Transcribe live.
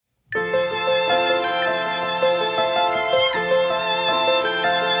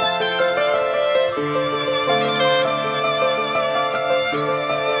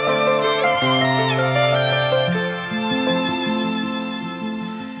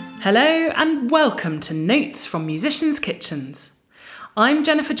Hello and welcome to Notes from Musicians' Kitchens. I'm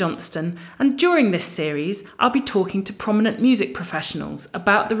Jennifer Johnston, and during this series I'll be talking to prominent music professionals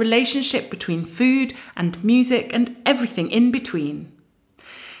about the relationship between food and music and everything in between.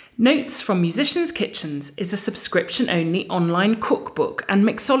 Notes from Musicians' Kitchens is a subscription-only online cookbook and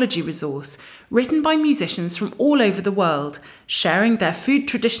mixology resource written by musicians from all over the world, sharing their food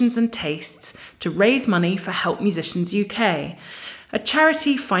traditions and tastes to raise money for Help Musicians UK, a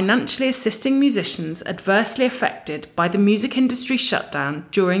charity financially assisting musicians adversely affected by the music industry shutdown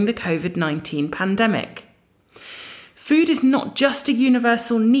during the COVID-19 pandemic. Food is not just a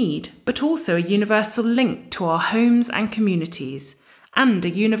universal need, but also a universal link to our homes and communities, and a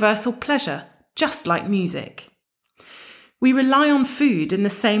universal pleasure, just like music. We rely on food in the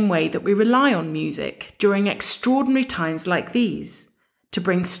same way that we rely on music during extraordinary times like these, to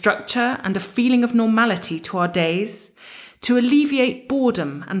bring structure and a feeling of normality to our days, to alleviate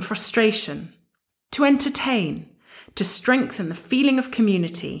boredom and frustration, to entertain, to strengthen the feeling of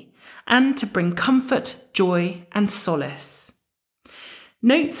community, and to bring comfort, joy, and solace.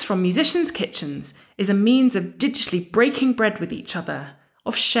 Notes from Musicians' Kitchens is a means of digitally breaking bread with each other,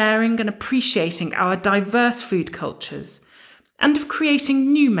 of sharing and appreciating our diverse food cultures, and of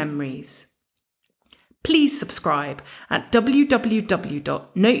creating new memories. Please subscribe at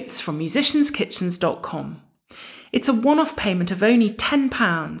www.notesfrommusicianskitchens.com. It's a one-off payment of only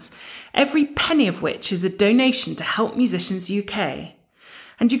 £10, every penny of which is a donation to Help Musicians UK.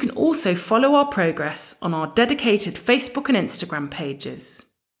 And you can also follow our progress on our dedicated Facebook and Instagram pages.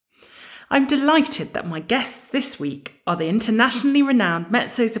 I'm delighted that my guests this week are the internationally renowned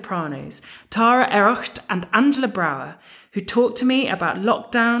mezzo-sopranos Tara Erocht and Angela Brouwer, who talk to me about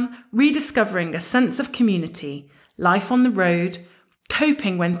lockdown, rediscovering a sense of community, life on the road,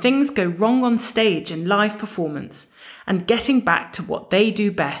 coping when things go wrong on stage in live performance, and getting back to what they do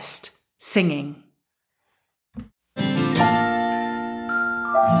best, singing.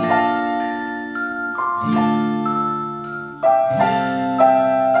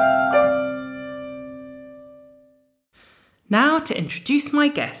 Now to introduce my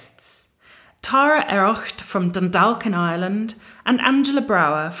guests. Tara Erocht from Dundalk in Ireland and Angela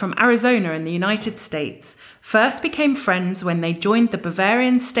Brouwer from Arizona in the United States first became friends when they joined the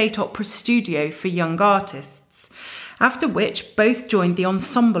Bavarian State Opera Studio for Young Artists, after which both joined the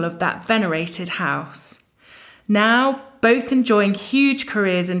ensemble of that venerated house. Now, both enjoying huge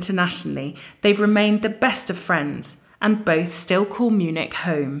careers internationally, they've remained the best of friends and both still call Munich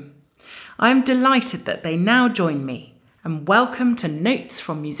home. I am delighted that they now join me. And welcome to Notes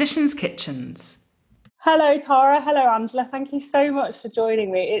from Musicians' Kitchens. Hello, Tara. Hello, Angela. Thank you so much for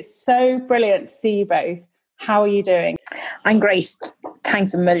joining me. It's so brilliant to see you both. How are you doing? I'm great.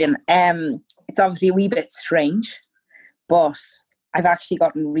 Thanks a million. It's obviously a wee bit strange, but I've actually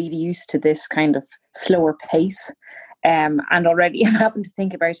gotten really used to this kind of slower pace. And already I'm having to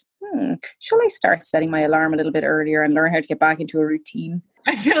think about, shall I start setting my alarm a little bit earlier and learn how to get back into a routine?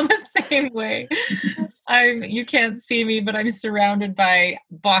 I feel the same way. You can't see me, but I'm surrounded by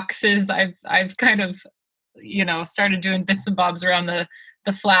boxes. I've kind of, started doing bits and bobs around the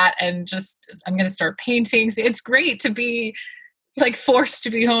flat, and I'm going to start painting. So it's great to be forced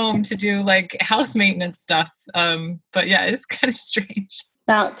to be home to do house maintenance stuff. But yeah, it's kind of strange.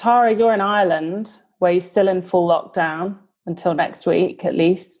 Now, Tara, you're in Ireland, where you're still in full lockdown until next week, at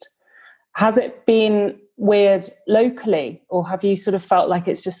least. Has it been weird locally, or have you sort of felt like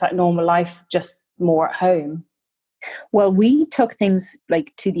it's just like normal life, just more at home? Well, we took things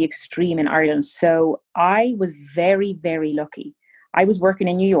to the extreme in Ireland. So I was very, very lucky. I was working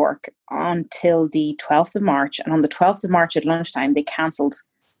in New York until the 12th of March. And on the 12th of March at lunchtime, they cancelled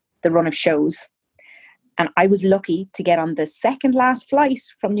the run of shows. And I was lucky to get on the second last flight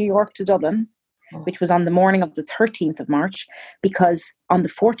from New York to Dublin, which was on the morning of the 13th of March, because on the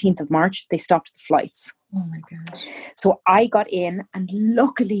 14th of March, they stopped the flights. Oh my gosh. So I got in, and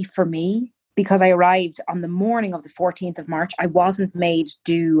luckily for me, because I arrived on the morning of the 14th of March, I wasn't made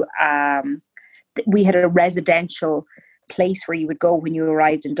do, we had a residential place where you would go when you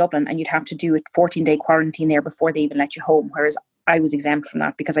arrived in Dublin, and you'd have to do a 14-day quarantine there before they even let you home, whereas I was exempt from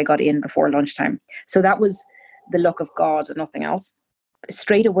that because I got in before lunchtime. So that was the luck of God and nothing else.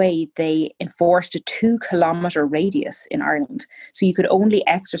 Straight away, they enforced a 2-kilometre radius in Ireland. So you could only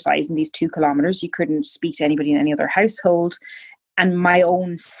exercise in these 2 kilometres. You couldn't speak to anybody in any other household. And my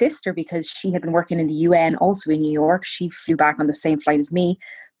own sister, because she had been working in the UN, also in New York, she flew back on the same flight as me.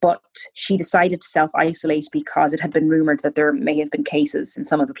 But she decided to self-isolate because it had been rumoured that there may have been cases in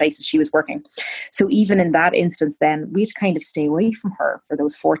some of the places she was working. So even in that instance, then we had to kind of stay away from her for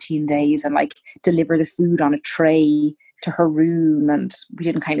those 14 days and deliver the food on a tray, to her room and we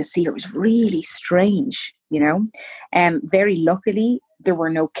didn't kind of see her. It was really strange, you know. Very luckily, there were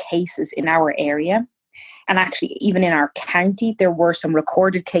no cases in our area. And actually, even in our county, there were some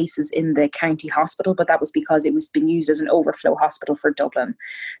recorded cases in the county hospital, but that was because it was being used as an overflow hospital for Dublin.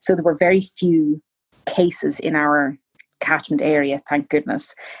 So there were very few cases in our catchment area, thank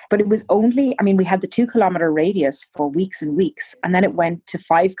goodness. But it was only, I mean, we had the 2 kilometre radius for weeks and weeks, and then it went to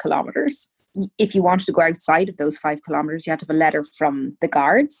 5 kilometres. If you wanted to go outside of those 5 kilometres, you had to have a letter from the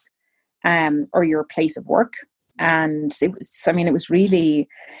guards or your place of work. And it was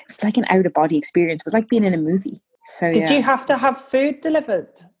like an out of body experience. It was like being in a movie. So did you have to have food delivered?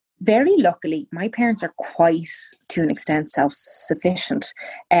 Very luckily, my parents are quite, to an extent, self-sufficient.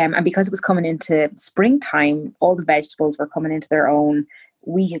 And because it was coming into springtime, all the vegetables were coming into their own.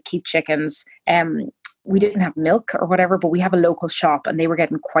 We could keep chickens. We didn't have milk or whatever, but we have a local shop and they were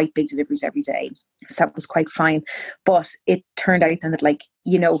getting quite big deliveries every day. So that was quite fine. But it turned out then that, like,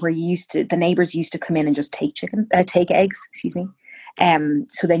 you know, where the neighbours used to come in and just take eggs,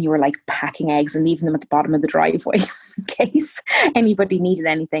 so then you were like packing eggs and leaving them at the bottom of the driveway in case anybody needed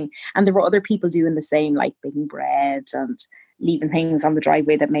anything. And there were other people doing the same, like baking bread and leaving things on the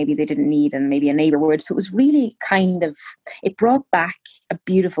driveway that maybe they didn't need and maybe a neighbour would. So it was really it brought back a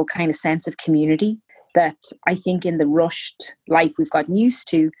beautiful kind of sense of community that I think in the rushed life we've gotten used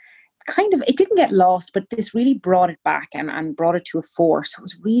to, it didn't get lost, but this really brought it back and brought it to a fore. So it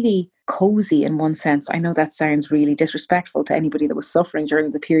was really cozy in one sense. I know that sounds really disrespectful to anybody that was suffering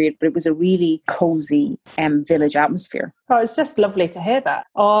during the period, but it was a really cozy village atmosphere. Oh, it's just lovely to hear that.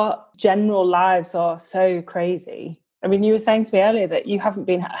 Our general lives are so crazy. I mean, you were saying to me earlier that you haven't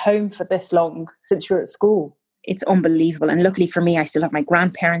been at home for this long since you were at school. It's unbelievable. And luckily for me, I still have my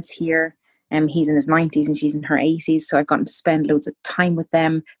grandparents here. He's in his 90s and she's in her 80s. So I've gotten to spend loads of time with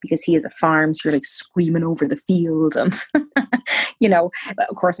them because he has a farm. So you're like screaming over the field. And, you know,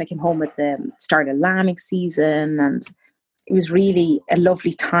 of course I came home at the start of lambing season and it was really a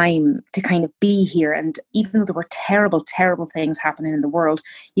lovely time to kind of be here. And even though there were terrible, terrible things happening in the world,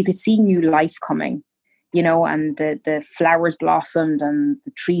 you could see new life coming, you know, and the flowers blossomed and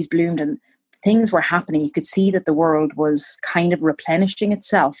the trees bloomed and things were happening. You could see that the world was kind of replenishing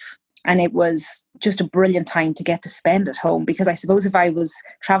itself. And it was just a brilliant time to get to spend at home because I suppose if I was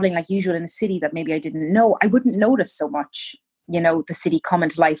traveling like usual in a city that maybe I didn't know, I wouldn't notice so much, you know, the city coming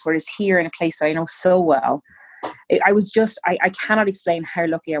to life. Whereas here in a place that I know so well, I cannot explain how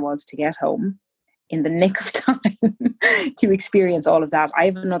lucky I was to get home in the nick of time to experience all of that. I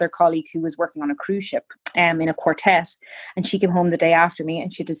have another colleague who was working on a cruise ship in a quartet, and she came home the day after me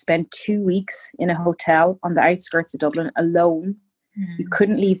and she had to spend 2 weeks in a hotel on the outskirts of Dublin alone. You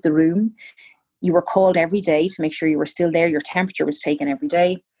couldn't leave the room. You were called every day to make sure you were still there. Your temperature was taken every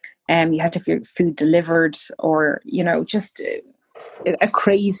day. You had to have your food delivered or, you know, just a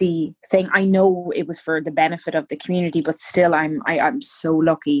crazy thing. I know it was for the benefit of the community, but still I'm so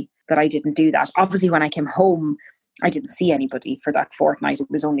lucky that I didn't do that. Obviously, when I came home, I didn't see anybody for that fortnight. It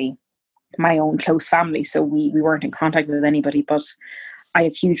was only my own close family. So we weren't in contact with anybody, but I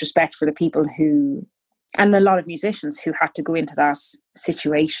have huge respect for the people and a lot of musicians who had to go into that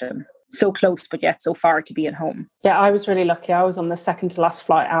situation so close but yet so far to be at home. Yeah, I was really lucky. I was on the second to last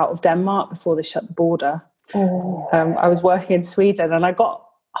flight out of Denmark before they shut the border. I was working in Sweden and I got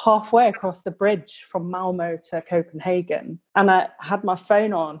halfway across the bridge from Malmo to Copenhagen and I had my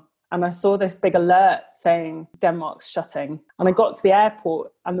phone on and I saw this big alert saying Denmark's shutting and I got to the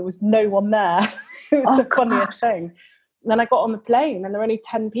airport and there was no one there. It was the funniest thing. And then I got on the plane and there were only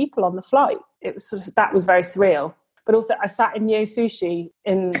 10 people on the flight. It was that was very surreal. But also I sat in Yo Sushi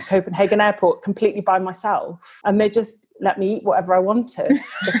in Copenhagen airport completely by myself and they just let me eat whatever I wanted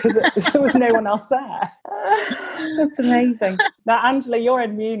because there was no one else there. That's amazing. Now, Angela, you're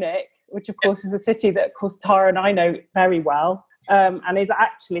in Munich, which of course is a city that of course Tara and I know very well and is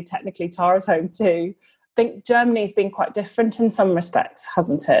actually technically Tara's home too. I think Germany's been quite different in some respects,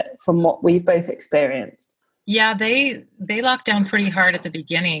 hasn't it, from what we've both experienced? Yeah, they locked down pretty hard at the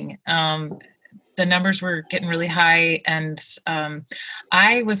beginning. The numbers were getting really high. And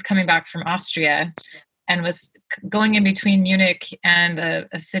I was coming back from Austria and was going in between Munich and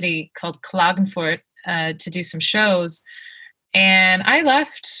a city called Klagenfurt to do some shows. And I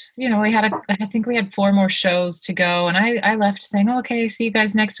left, you know, I think we had 4 more shows to go. And I left saying, okay, see you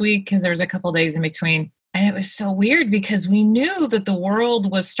guys next week. Because there was a couple of days in between. And it was so weird because we knew that the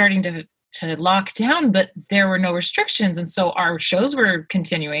world was starting to lock down, but there were no restrictions. And so our shows were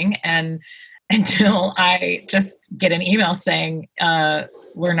continuing and until I just get an email saying,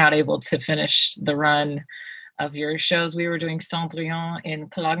 we're not able to finish the run. of your shows. We were doing Cendrillon in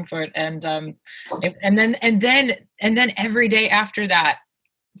Klagenfurt, and then every day after that,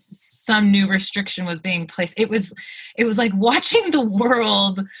 some new restriction was being placed. It was like watching the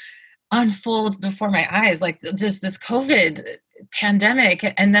world unfold before my eyes, like just this COVID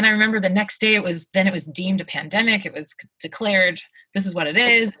pandemic. And then I remember the next day it was deemed a pandemic. It was declared, this is what it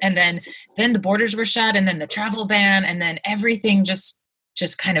is. And then the borders were shut, and then the travel ban, and then everything just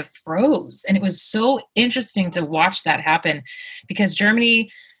kind of froze. And it was so interesting to watch that happen, because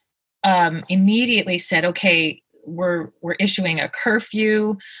Germany immediately said, okay, we're issuing a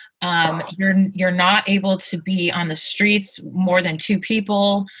curfew. You're not able to be on the streets more than 2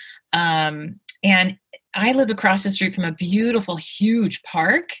 people. And I live across the street from a beautiful, huge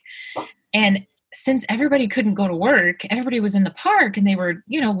park. And since everybody couldn't go to work, everybody was in the park, and they were,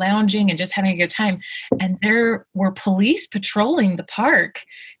 lounging and just having a good time. And there were police patrolling the park,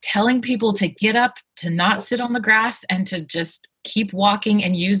 telling people to get up, to not sit on the grass, and to just keep walking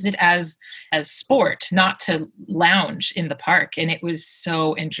and use it as sport, not to lounge in the park. And it was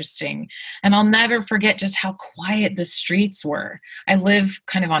so interesting. And I'll never forget just how quiet the streets were. I live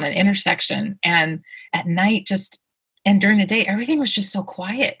kind of on an intersection, and at night, and during the day, everything was just so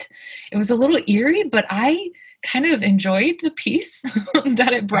quiet. It was a little eerie, but I kind of enjoyed the peace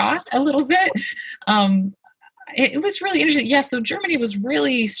that it brought a little bit. It was really interesting. Yeah, so Germany was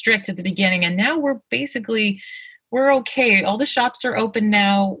really strict at the beginning, and now we're okay. All the shops are open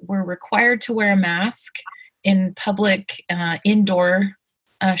now. We're required to wear a mask in public indoor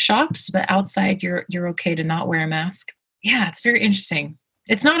shops, but outside you're okay to not wear a mask. Yeah, it's very interesting.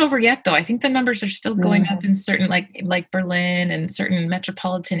 It's not over yet, though. I think the numbers are still going up in certain, like Berlin and certain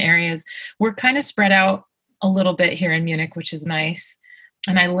metropolitan areas. We're kind of spread out a little bit here in Munich, which is nice.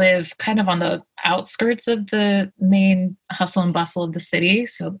 And I live kind of on the outskirts of the main hustle and bustle of the city.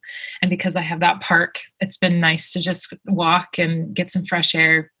 So, and because I have that park, it's been nice to just walk and get some fresh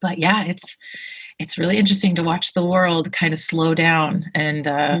air. But yeah, it's really interesting to watch the world kind of slow down, and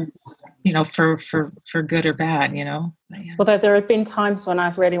for good or bad, Yeah. Although there have been times when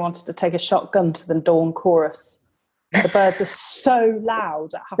I've really wanted to take a shotgun to the dawn chorus. The birds are so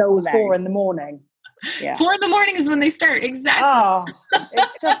loud at 4:30 in the morning. Yeah. 4 a.m. is when they start. Exactly. Oh,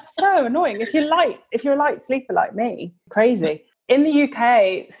 it's just so annoying. If you're a light sleeper like me, crazy. In the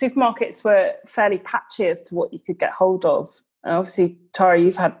UK, supermarkets were fairly patchy as to what you could get hold of. And obviously, Tara,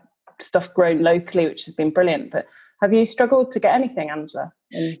 you've had stuff grown locally, which has been brilliant. But have you struggled to get anything, Angela?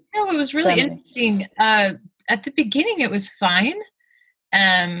 No, it was really interesting. At the beginning, it was fine.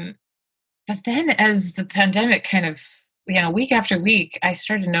 But then as the pandemic kind of, week after week, I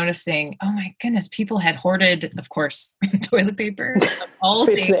started noticing, oh my goodness, people had hoarded, of course, toilet paper of all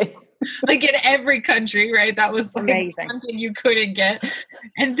things. Like in every country, right? That was like amazing. Something you couldn't get.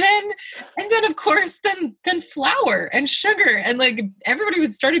 And then of course, then flour and sugar, and like everybody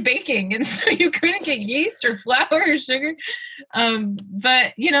started baking, and so you couldn't get yeast or flour or sugar.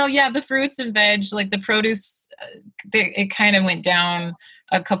 But the fruits and veg, like the produce, it kind of went down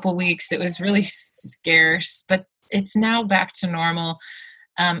a couple weeks. It was really scarce, but it's now back to normal.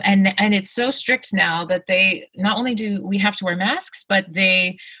 And it's so strict now that they not only do we have to wear masks, but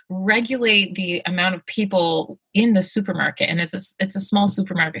they regulate the amount of people in the supermarket. And it's a small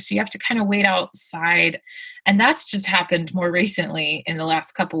supermarket, so you have to kind of wait outside. And that's just happened more recently in the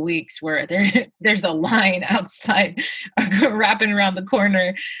last couple weeks, where there's a line outside wrapping around the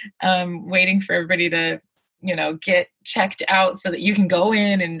corner, waiting for everybody to get checked out so that you can go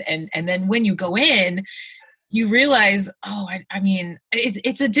in. And then when you go in, you realize,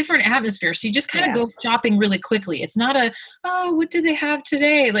 it's a different atmosphere. So you just kind of go shopping really quickly. It's not what do they have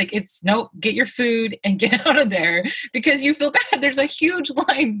today? Like nope, get your food and get out of there, because you feel bad. There's a huge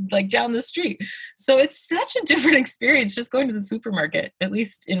line like down the street. So it's such a different experience just going to the supermarket, at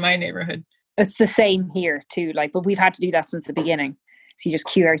least in my neighborhood. It's the same here too. But we've had to do that since the beginning. So you just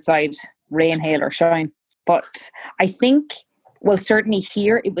queue outside, rain, hail or shine. But I think, well, certainly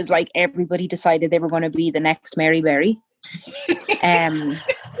here, it was like everybody decided they were going to be the next Mary Berry. And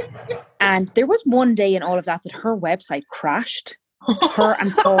there was one day in all of that her website crashed, her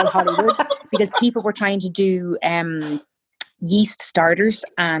and Paul Hollywood, because people were trying to do yeast starters,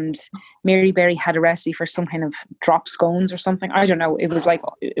 and Mary Berry had a recipe for some kind of drop scones or something. I don't know. It was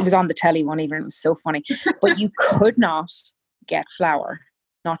on the telly one evening. It was so funny. But you could not get flour,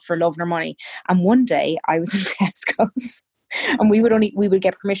 not for love nor money. And one day I was in Tesco's, and we would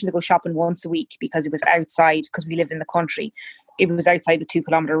get permission to go shopping once a week, because it was outside, because we lived in the country. It was outside the 2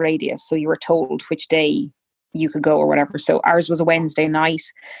 kilometer radius. So you were told which day you could go or whatever. So ours was a Wednesday night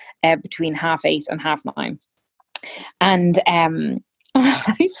between 8:30 and 9:30. And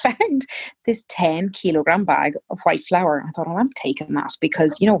I found this 10-kilogram bag of white flour. I thought, oh, I'm taking that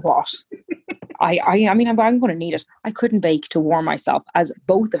because you know what? I mean, I'm going to need it. I couldn't bake to warm myself. As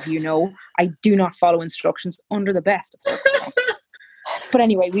both of you know, I do not follow instructions under the best of circumstances. But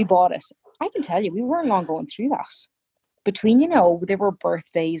anyway, we bought it. I can tell you, we weren't long going through that. Between, there were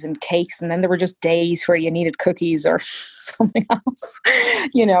birthdays and cakes, and then there were just days where you needed cookies or something else,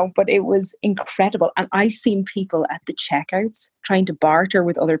 but it was incredible. And I've seen people at the checkouts trying to barter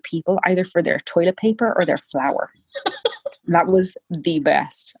with other people, either for their toilet paper or their flour. That was the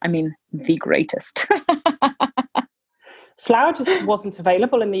best. I mean, the greatest. Flour just wasn't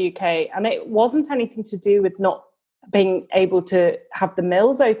available in the UK, and it wasn't anything to do with not being able to have the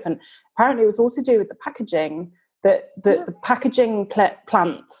mills open. Apparently, it was all to do with the packaging. That the packaging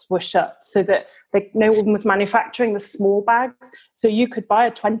plants were shut, so that no one was manufacturing the small bags. So you could buy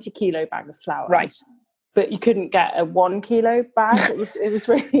a 20-kilo bag of flour, right? But you couldn't get a 1-kilo bag. It was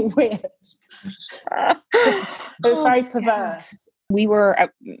really weird. It was very perverse. We were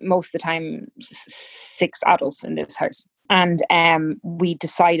most of the time 6 adults in this house, and we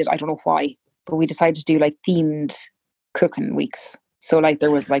decided, I don't know why, but we decided to do like themed cooking weeks. So like there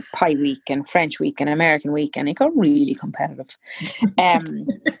was like Pie Week and French Week and American Week, and it got really competitive.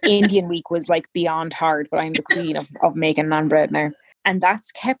 Indian Week was like beyond hard, but I'm the queen of making naan bread now. And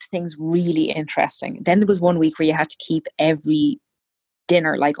that's kept things really interesting. Then there was one week where you had to keep every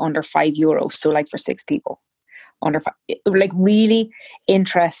dinner like under €5. So like for 6 people, like really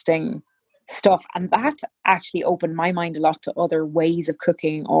interesting stuff. And that actually opened my mind a lot to other ways of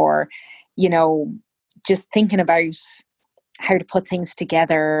cooking, or, just thinking about how to put things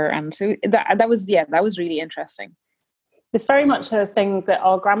together. And so that was really interesting. It's very much a thing that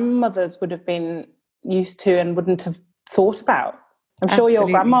our grandmothers would have been used to and wouldn't have thought about. I'm sure your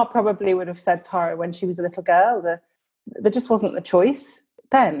grandma probably would have said, Tara, when she was a little girl, there just wasn't the choice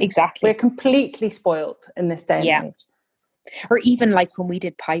then. Exactly. We're completely spoilt in this day and age. Or even like when we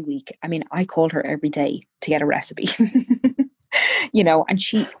did Pie Week, I mean, I called her every day to get a recipe, and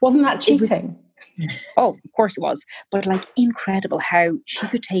she... Wasn't that cheating? Oh, of course it was. But like incredible how she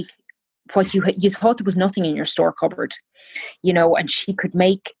could take what you thought there was nothing in your store cupboard, and she could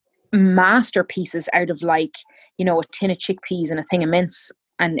make masterpieces out of like, a tin of chickpeas and a thing of mince,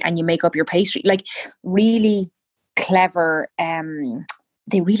 and you make up your pastry. Like really clever.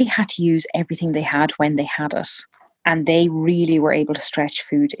 They really had to use everything they had when they had it. And they really were able to stretch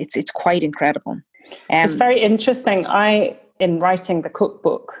food. It's quite incredible. It's very interesting. In writing the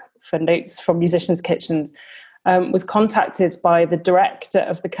cookbook for Notes from Musicians' Kitchens, was contacted by the director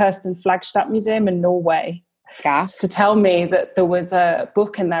of the Kirsten Flagstad Museum in Norway to tell me that there was a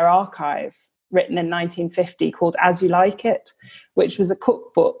book in their archive written in 1950 called As You Like It, which was a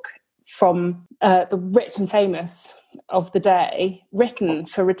cookbook from the rich and famous of the day, written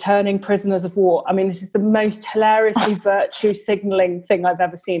for returning prisoners of war. I mean, this is the most hilariously virtue signalling thing I've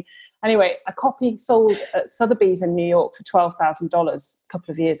ever seen. Anyway, a copy sold at Sotheby's in New York for $12,000 a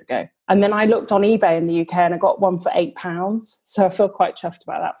couple of years ago. And then I looked on eBay in the UK and I got one for £8. So I feel quite chuffed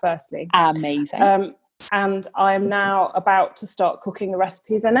about that, firstly. Amazing. And I'm now about to start cooking the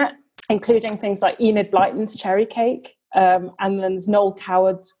recipes in it, including things like Enid Blyton's cherry cake. And then there's Noel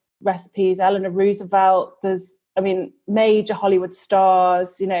Coward recipes, Eleanor Roosevelt. There's, major Hollywood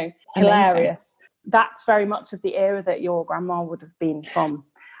stars, hilarious. Amazing. That's very much of the era that your grandma would have been from.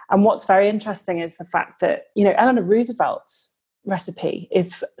 And what's very interesting is the fact that, Eleanor Roosevelt's recipe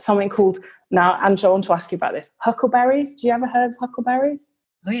is something called, now, Angela, I want to ask you about this, huckleberries. Do you ever heard of huckleberries?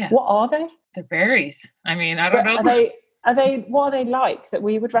 Oh, yeah. What are they? They're berries. I don't know. What are they like that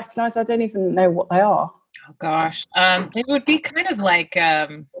we would recognize? I don't even know what they are. Oh, gosh. It would be kind of like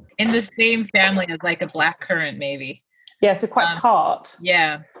in the same family as like a blackcurrant, maybe. Yeah, so quite tart.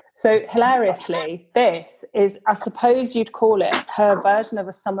 Yeah. So hilariously, this is, I suppose you'd call it her version of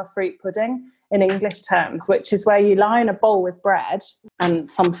a summer fruit pudding in English terms, which is where you lie in a bowl with bread and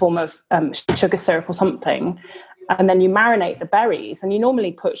some form of sugar syrup or something, and then you marinate the berries, and you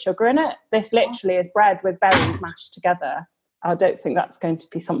normally put sugar in it. This literally is bread with berries mashed together. I don't think that's going to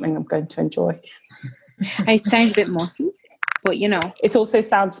be something I'm going to enjoy. It sounds a bit mussy, but It also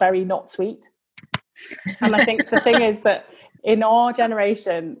sounds very not sweet. And I think the thing is that in our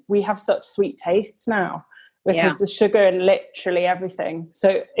generation, we have such sweet tastes now because the sugar in literally everything.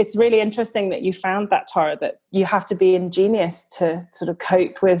 So it's really interesting that you found that, Tara, that you have to be ingenious to sort of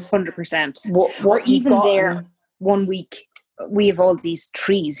cope with 100%. What or even there, 1 week, we have all these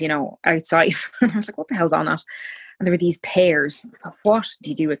trees, outside. And I was like, what the hell's on that? And there were these pears. What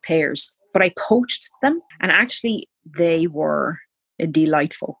do you do with pears? But I poached them, and actually they were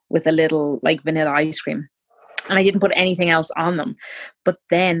delightful with a little like vanilla ice cream. and I didn't put anything else on them. But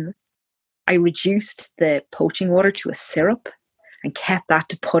then I reduced the poaching water to a syrup and kept that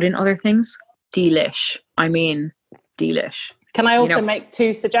to put in other things. Delish. I mean, delish. Can I also make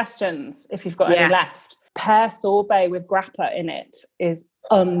 2 suggestions if you've got any left? Pear sorbet with grappa in it is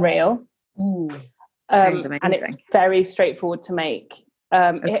unreal. Ooh, sounds amazing. And it's very straightforward to make.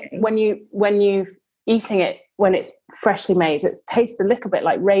 When you're eating it, when it's freshly made, it tastes a little bit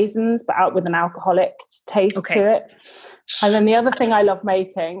like raisins, but out with an alcoholic taste to it. And then the other thing I love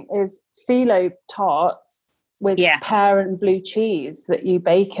making is phyllo tarts with pear and blue cheese that you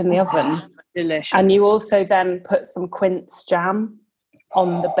bake in the oven. Delicious. And you also then put some quince jam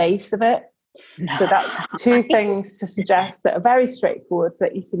on the base of it. No. So that's 2 things to suggest that are very straightforward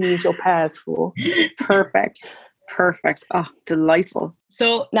that you can use your pears for. Perfect. Oh, delightful.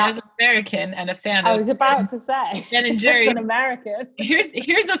 So now, as an American and a fan I was about to say Ben and Jerry's, an American.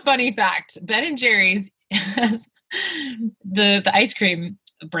 Here's a funny fact. Ben and Jerry's has the ice cream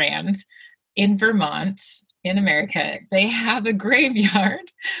brand in Vermont, in America. They have a graveyard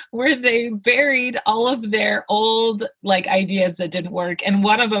where they buried all of their old ideas that didn't work, and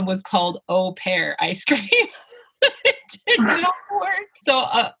one of them was called Au Pair ice cream. It did not work. So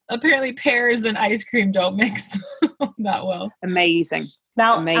apparently pears and ice cream don't mix that well. Amazing.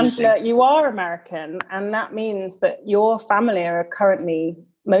 Now, Angela, you are American, and that means that your family are currently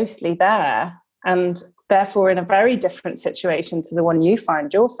mostly there, and therefore in a very different situation to the one you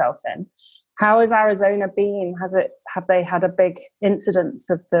find yourself in. How has Arizona been? Have they had a big incidence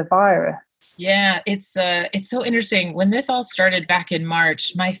of the virus? Yeah, it's so interesting. When this all started back in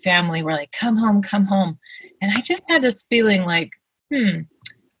March, my family were like, come home. And I just had this feeling like,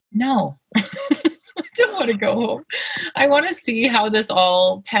 no, I don't want to go home. I want to see how this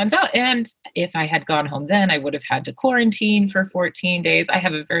all pans out. And if I had gone home then, I would have had to quarantine for 14 days. I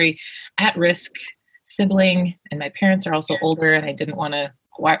have a very at-risk sibling, and my parents are also older, and I didn't want to.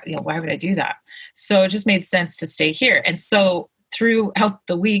 Why would I do that? So it just made sense to stay here. And so throughout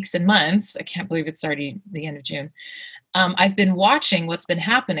the weeks and months, I can't believe it's already the end of June, I've been watching what's been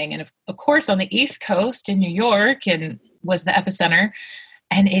happening. And of course, on the East Coast in New York and was the epicenter,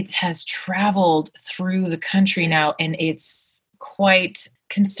 and it has traveled through the country now. And it's quite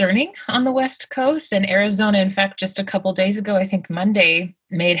concerning on the West Coast and Arizona. In fact, just a couple days ago, I think Monday,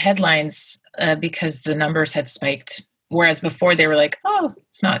 made headlines because the numbers had spiked. Whereas before they were like, oh,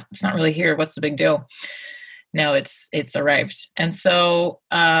 it's not really here. What's the big deal? Now it's arrived. And so,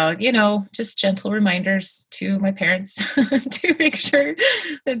 just gentle reminders to my parents to make sure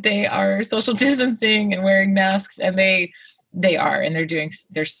that they are social distancing and wearing masks. And they are, and they're doing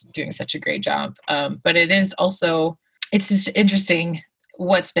such a great job. But it is also, it's just interesting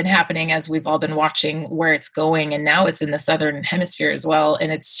what's been happening as we've all been watching where it's going. And now it's in the Southern Hemisphere as well. And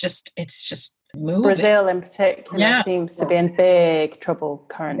it's just moving. Brazil in particular seems to be in big trouble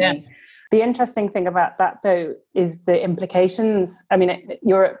currently. Yeah. The interesting thing about that, though, is the implications. I mean,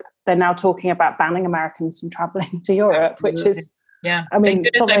 Europe, they're now talking about banning Americans from traveling to Europe, which is,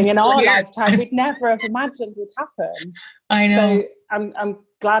 something in our lifetime we'd never have imagined would happen. I know. So I'm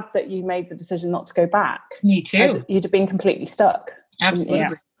glad that you made the decision not to go back. Me too. You'd have been completely stuck. Absolutely.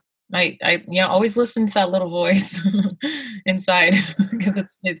 Yeah. I always listen to that little voice inside because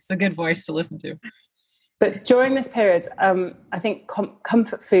it's a good voice to listen to. But during this period, I think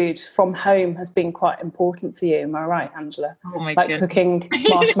comfort food from home has been quite important for you. Am I right, Angela? Oh my goodness. Cooking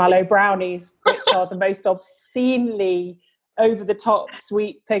marshmallow brownies, which are the most obscenely over-the-top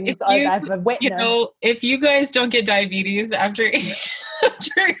sweet things I've ever witnessed. If you guys don't get diabetes after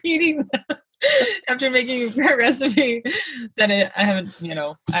eating them, after making a recipe, then I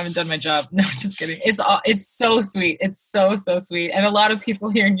haven't done my job. No, just kidding. It's so sweet. It's so sweet. And a lot of people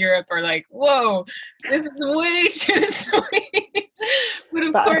here in Europe are like, whoa, this is way too sweet.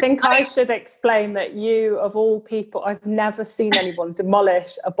 But I think I should explain that you, of all people, I've never seen anyone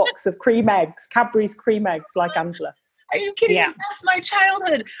demolish a box of cream eggs, Cadbury's cream eggs like Angela. Are you kidding? Yeah. That's my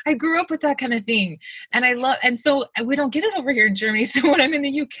childhood. I grew up with that kind of thing. And so we don't get it over here in Germany. So when I'm in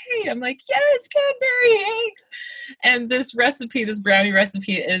the UK, I'm like, yes, Cadbury eggs. And this brownie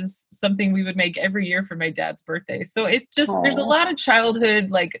recipe is something we would make every year for my dad's birthday. So it's just, there's a lot of childhood,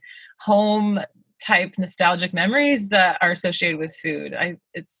 home type nostalgic memories that are associated with food.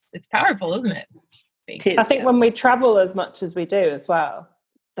 It's powerful, isn't it? I think when we travel as much as we do as well,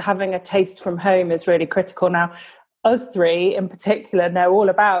 having a taste from home is really critical. Now, us three in particular know all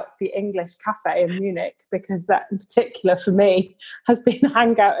about the English cafe in Munich, because that in particular for me has been a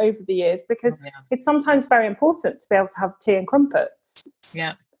hangout over the years, because it's sometimes very important to be able to have tea and crumpets.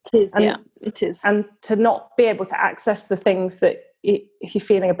 Yeah, it is. And to not be able to access the things that if you're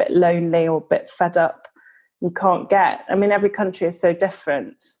feeling a bit lonely or a bit fed up, you can't get. I mean, every country is so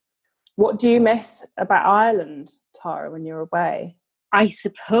different. What do you miss about Ireland, Tara, when you're away? I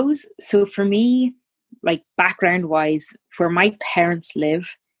suppose, so for me, like background wise, where my parents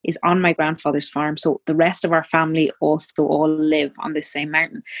live is on my grandfather's farm. So the rest of our family also all live on this same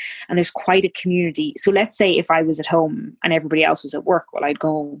mountain. And there's quite a community. So let's say if I was at home and everybody else was at work, well, I'd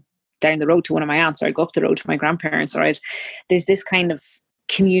go down the road to one of my aunts, or I'd go up the road to my grandparents, or there's this kind of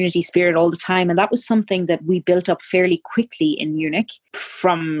community spirit all the time. And that was something that we built up fairly quickly in Munich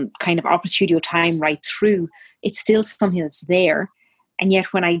from kind of opera studio time right through. It's still something that's there. And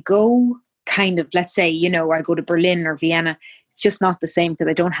yet when I go kind of, let's say, you know, I go to Berlin or Vienna, it's just not the same because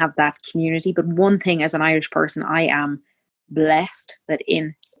I don't have that community. But one thing as an Irish person, I am blessed that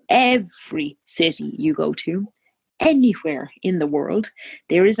in every city you go to, anywhere in the world,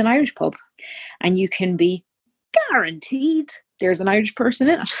 there is an Irish pub. And you can be guaranteed there's an Irish person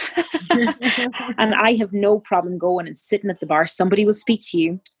in it. And I have no problem going and sitting at the bar. Somebody will speak to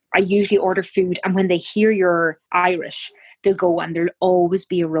you. I usually order food. And when they hear you're Irish, they'll go, and there'll always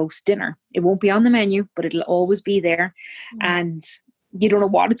be a roast dinner. It won't be on the menu, but it'll always be there. And you don't know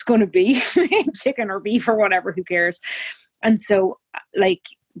what it's going to be, chicken or beef or whatever, who cares? And so like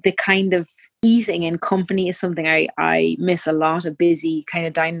the kind of eating in company is something I miss a lot, a busy kind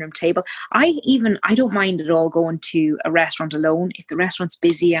of dining room table. I don't mind at all going to a restaurant alone. If the restaurant's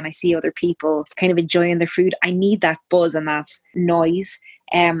busy and I see other people kind of enjoying their food, I need that buzz and that noise.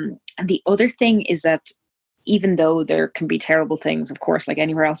 And the other thing is that even though there can be terrible things, of course, like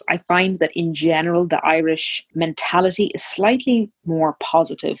anywhere else, I find that in general, the Irish mentality is slightly more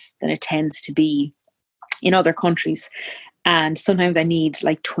positive than it tends to be in other countries. And sometimes I need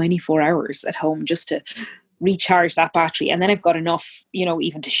like 24 hours at home just to recharge that battery. And then I've got enough, you know,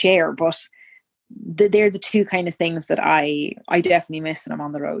 even to share. But they're the two kind of things that I definitely miss when I'm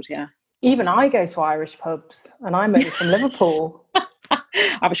on the road, yeah. Even I go to Irish pubs, and I'm only from Liverpool.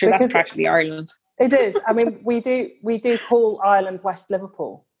 I'm sure that's practically Ireland. It is. I mean, we do call Ireland West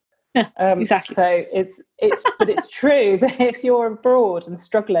Liverpool. Exactly. So it's true that if you're abroad and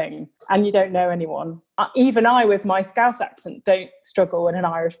struggling and you don't know anyone, even I with my Scouse accent don't struggle in an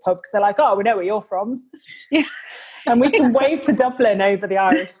Irish pub because they're like, oh, we know where you're from. Yeah. And we can wave to Dublin over the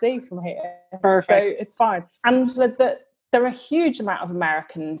Irish Sea from here. Perfect. So it's fine. And there are a huge amount of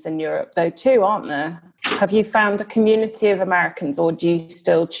Americans in Europe though too, aren't there? Have you found a community of Americans, or do you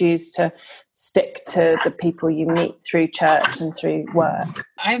still choose to stick to the people you meet through church and through work?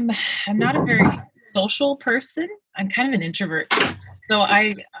 I'm not a very social person. I'm kind of an introvert. So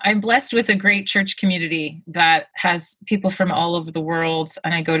I'm blessed with a great church community that has people from all over the world.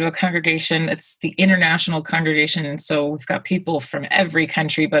 And I go to a congregation. It's the international congregation. And so we've got people from every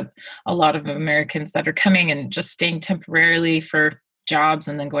country, but a lot of Americans that are coming and just staying temporarily for jobs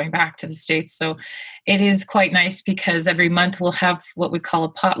and then going back to the States. So it is quite nice because every month we'll have what we call a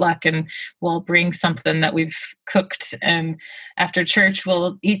potluck, and we'll bring something that we've cooked, and after church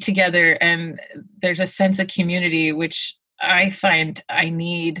we'll eat together, and there's a sense of community which I find I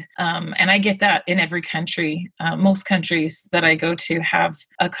need. And I get that in every country. Most countries that I go to have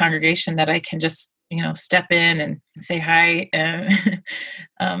a congregation that I can just, you know, step in and say hi.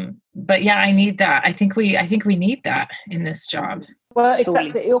 But yeah, I need that. I think we need that in this job. Well,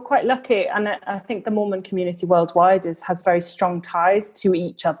 except that you're quite lucky. And I think the Mormon community worldwide has very strong ties to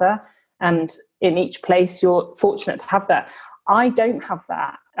each other. And in each place, you're fortunate to have that. I don't have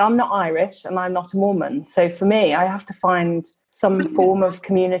that. I'm not Irish and I'm not a Mormon. So for me, I have to find some form of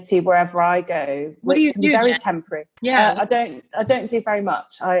community wherever I go, which can be very temporary. Yeah. I don't do very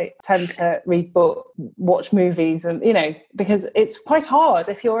much. I tend to read books, watch movies, and, you know, because it's quite hard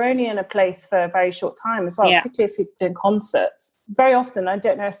if you're only in a place for a very short time as well, particularly if you're doing concerts. Very often, I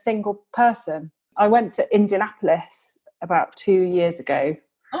don't know a single person. I went to Indianapolis about 2 years ago.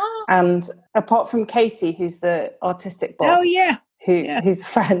 Oh. And apart from Katie, who's the artistic boss, who's a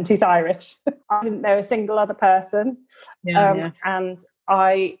friend, who's Irish, I didn't know a single other person. And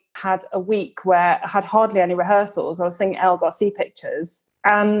I had a week where I had hardly any rehearsals. I was singing Elle Garcia pictures.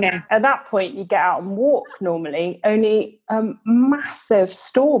 And at that point, you get out and walk normally. Only a massive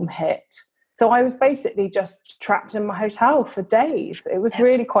storm hit. So I was basically just trapped in my hotel for days. It was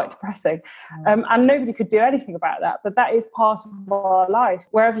really quite depressing. And nobody could do anything about that. But that is part of our life.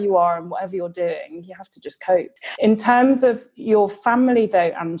 Wherever you are and whatever you're doing, you have to just cope. In terms of your family,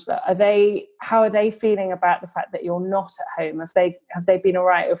 though, Angela, how are they feeling about the fact that you're not at home? Have they been all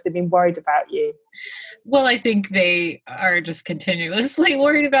right, or have they been worried about you? Well, I think they are just continuously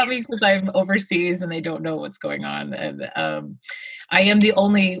worried about me because I'm overseas and they don't know what's going on. And I am the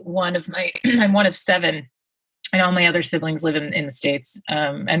only one of I'm one of 7 and all my other siblings live in the States.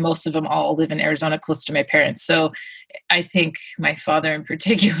 And most of them all live in Arizona, close to my parents. So I think my father in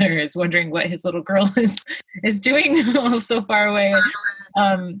particular is wondering what his little girl is doing so far away.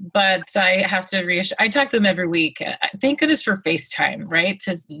 But I have to reassure, I talk to them every week. Thank goodness for FaceTime, right?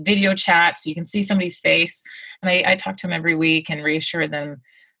 To video chat so you can see somebody's face. And I talk to them every week and reassure them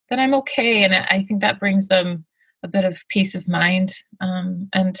that I'm okay. And I think that brings them a bit of peace of mind.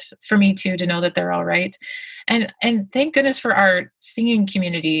 And for me too, to know that they're all right. And thank goodness for our singing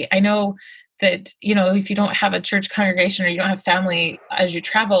community. I know that, you know, if you don't have a church congregation or you don't have family as you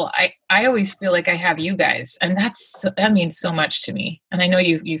travel, I always feel like I have you guys. And that means so much to me. And I know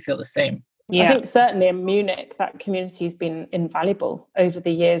you feel the same. Yeah. I think certainly in Munich, that community has been invaluable over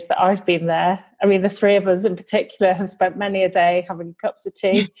the years that I've been there. I mean, the three of us in particular have spent many a day having cups of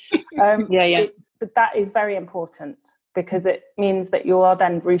tea. But that is very important, because it means that you are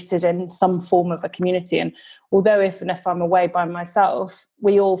then rooted in some form of a community. And although if I'm away by myself,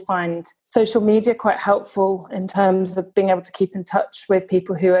 we all find social media quite helpful in terms of being able to keep in touch with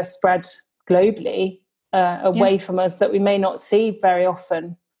people who are spread globally away from us, that we may not see very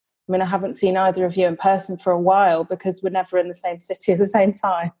often. I mean, I haven't seen either of you in person for a while because we're never in the same city at the same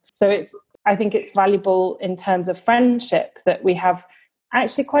time. So I think it's valuable in terms of friendship that we have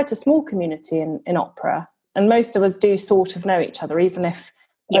actually quite a small community in opera. And most of us do sort of know each other, even if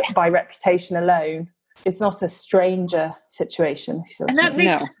by reputation alone. It's not a stranger situation. And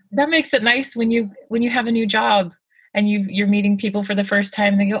that makes it nice when you have a new job and you're meeting people for the first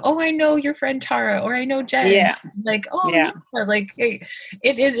time. They go, "Oh, I know your friend Tara," or "I know Jen." Yeah. Like, "Oh, yeah." Like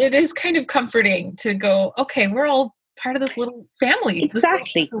it is kind of comforting to go, "Okay, we're all part of this little family."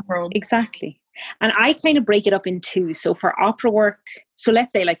 Exactly. Exactly. And I kind of break it up in two. So for opera work, so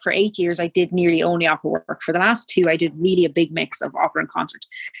let's say like for 8 years, I did nearly only opera work. For the last 2, I did really a big mix of opera and concert.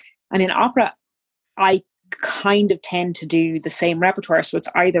 And in opera, I kind of tend to do the same repertoire. So it's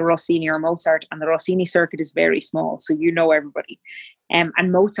either Rossini or Mozart, and the Rossini circuit is very small. So you know everybody. And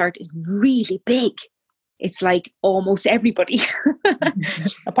Mozart is really big. It's like almost everybody.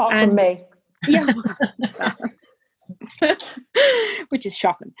 Apart from me. Yeah. Which is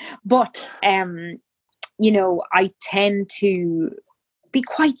shocking. But you know, I tend to be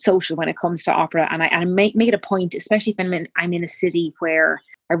quite social when it comes to opera, and I make it a point, especially if I'm in a city where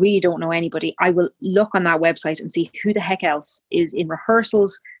I really don't know anybody. I will look on that website and see who the heck else is in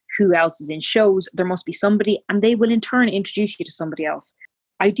rehearsals, who else is in shows. There must be somebody, and they will in turn introduce you to somebody else.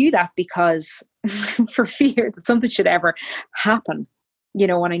 I do that because for fear that something should ever happen. You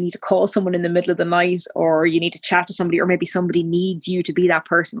know, when I need to call someone in the middle of the night, or you need to chat to somebody, or maybe somebody needs you to be that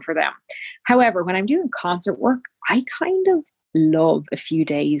person for them. However, when I'm doing concert work, I kind of love a few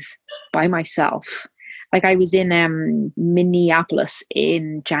days by myself. Like I was in Minneapolis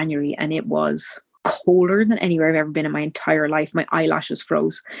in January, and it was colder than anywhere I've ever been in my entire life. My eyelashes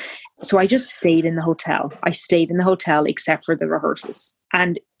froze. So I just stayed in the hotel. I stayed in the hotel except for the rehearsals.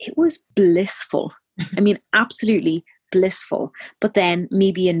 And it was blissful. I mean, absolutely blissful. But then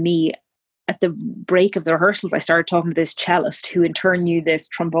maybe in me, at the break of the rehearsals, I started talking to this cellist who in turn knew this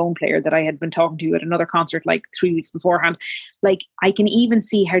trombone player that I had been talking to at another concert like 3 weeks beforehand. Like I can even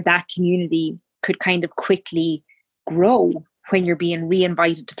see how that community could kind of quickly grow when you're being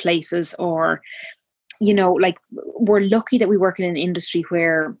re-invited to places, or, you know, like we're lucky that we work in an industry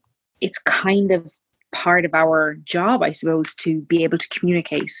where it's kind of part of our job, I suppose, to be able to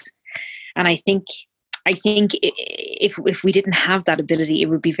communicate. And I think if we didn't have that ability, it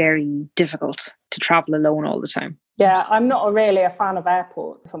would be very difficult to travel alone all the time. Yeah, I'm not really a fan of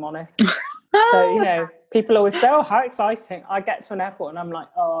airports, if I'm honest. So, you know, people always say, "Oh, how exciting." I get to an airport and I'm like,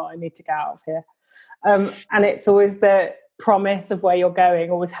 "Oh, I need to get out of here." And it's always the promise of where you're going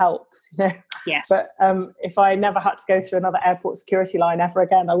always helps, you know. Yes. But if I never had to go through another airport security line ever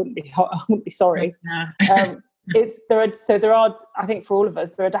again, I wouldn't be sorry. No. There are, I think for all of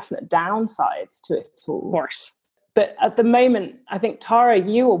us, there are definite downsides to it all. Of course. But at the moment, I think, Tara,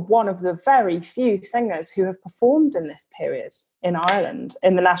 you are one of the very few singers who have performed in this period in Ireland,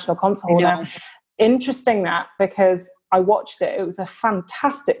 in the National Concert Hall. Now, interesting that, because I watched it. It was a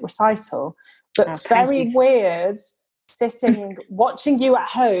fantastic recital, but very weird sitting, watching you at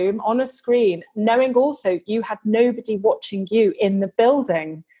home on a screen, knowing also you had nobody watching you in the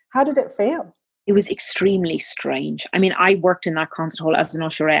building. How did it feel? It was extremely strange. I mean, I worked in that concert hall as an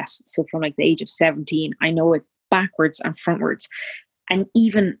usherette. So from like the age of 17, I know it backwards and frontwards. And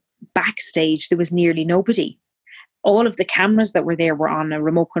even backstage, there was nearly nobody. All of the cameras that were there were on a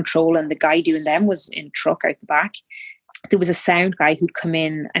remote control, and the guy doing them was in a truck out the back. There was a sound guy who'd come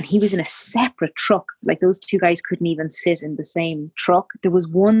in, and he was in a separate truck. Like those two guys couldn't even sit in the same truck. There was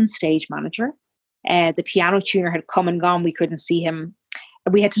one stage manager, The piano tuner had come and gone. We couldn't see him.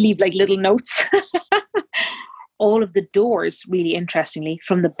 We had to leave like little notes. All of the doors, really interestingly,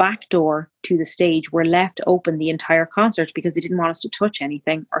 from the back door to the stage were left open the entire concert because they didn't want us to touch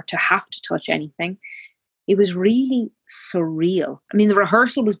anything or to have to touch anything. It was really surreal. I mean, the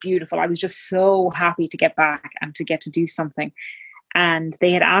rehearsal was beautiful. I was just so happy to get back and to get to do something. And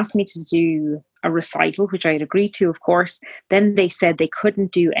they had asked me to do a recital, which I had agreed to, of course. Then they said they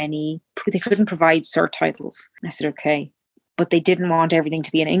couldn't provide subtitles. I said, okay. But they didn't want everything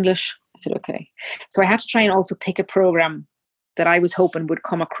to be in English. I said, okay. So I had to try and also pick a program that I was hoping would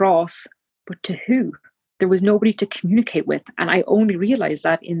come across, but to who? There was nobody to communicate with. And I only realized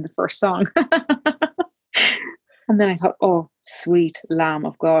that in the first song. And then I thought, oh, sweet Lamb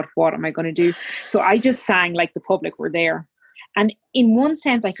of God, what am I going to do? So I just sang like the public were there. And in one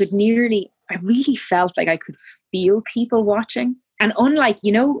sense, I really felt like I could feel people watching. And unlike,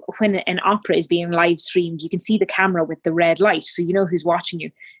 when an opera is being live streamed, you can see the camera with the red light, so you know who's watching you.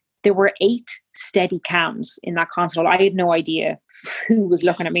 There were 8 steady cams in that concert hall. I had no idea who was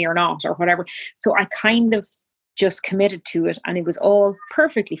looking at me or not or whatever. So I kind of just committed to it, and it was all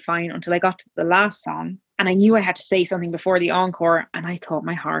perfectly fine until I got to the last song. And I knew I had to say something before the encore, and I thought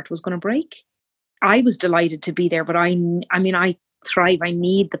my heart was going to break. I was delighted to be there, but I thrive. I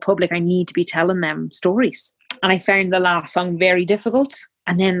need the public. I need to be telling them stories. And I found the last song very difficult.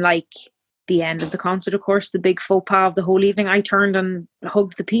 And then like the end of the concert, of course, the big faux pas of the whole evening, I turned and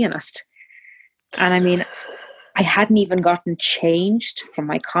hugged the pianist. And I mean, I hadn't even gotten changed from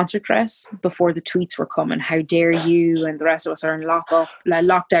my concert dress before the tweets were coming. How dare you? And the rest of us are in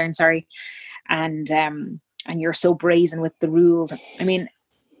lockdown, sorry. And you're so brazen with the rules. I mean,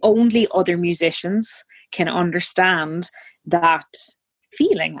 only other musicians can understand that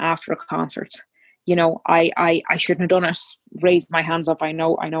feeling after a concert. I shouldn't have done it. Raised my hands up. I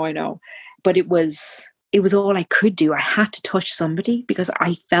know. But it was all I could do. I had to touch somebody because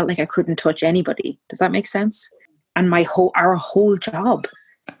I felt like I couldn't touch anybody. Does that make sense? And our whole job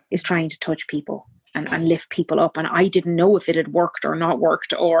is trying to touch people and lift people up. And I didn't know if it had worked or not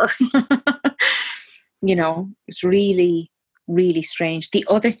worked, or, it's really, really strange. The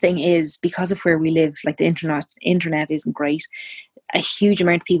other thing is, because of where we live, like the internet isn't great. A huge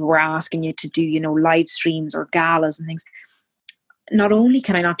amount of people were asking you to do, live streams or galas and things. Not only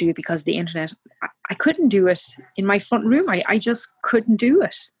can I not do it because of the internet, I couldn't do it in my front room. I just couldn't do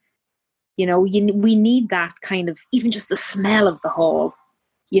it. We need that kind of, even just the smell of the hall,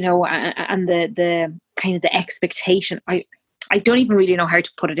 and the kind of the expectation. I don't even really know how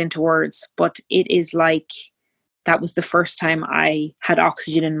to put it into words, but it is like that was the first time I had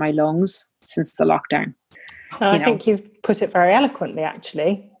oxygen in my lungs since the lockdown. I think you've put it very eloquently,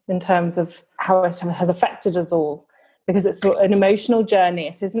 actually, in terms of how it has affected us all, because it's an emotional journey.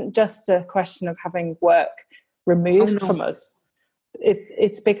 It isn't just a question of having work removed from us.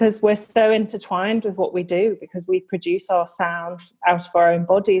 It's because we're so intertwined with what we do, because we produce our sound out of our own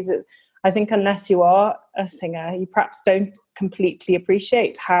bodies. I think unless you are a singer, you perhaps don't completely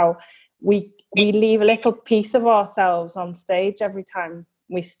appreciate how we leave a little piece of ourselves on stage every time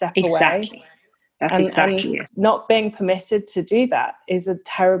we step away. That's exactly it. Not being permitted to do that is a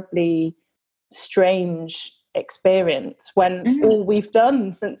terribly strange experience when all we've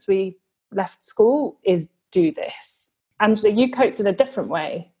done since we left school is do this. Angela, you coped in a different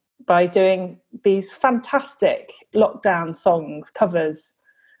way by doing these fantastic lockdown songs, covers.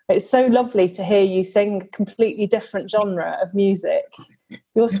 It's so lovely to hear you sing a completely different genre of music.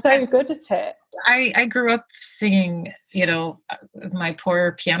 You're so good at it. I grew up singing, my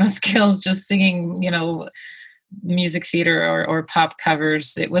poor piano skills, just singing, music theater or pop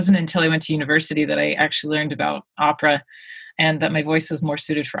covers. It wasn't until I went to university that I actually learned about opera and that my voice was more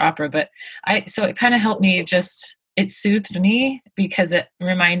suited for opera. But so it kind of helped me, it soothed me because it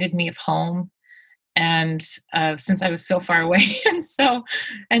reminded me of home. And since I was so far away and so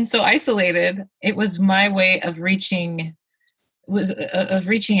isolated, it was my way of reaching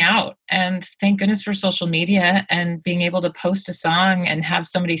out. And thank goodness for social media and being able to post a song and have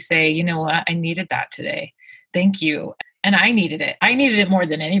somebody say, you know what, I needed that today. Thank you. And I needed it. I needed it more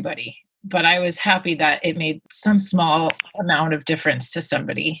than anybody. But I was happy that it made some small amount of difference to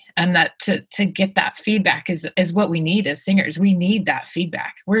somebody, and that to get that feedback is what we need as singers. We need that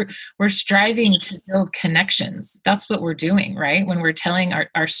feedback. We're striving to build connections. That's what we're doing, right? When we're telling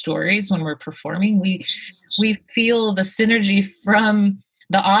our stories, when we're performing, we feel the synergy from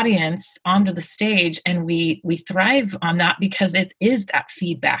the audience onto the stage, and we thrive on that because it is that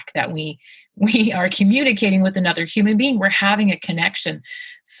feedback that we are communicating with another human being. We're having a connection.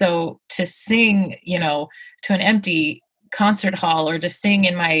 So to sing, to an empty concert hall or to sing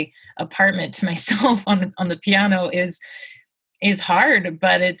in my apartment to myself on the piano is hard,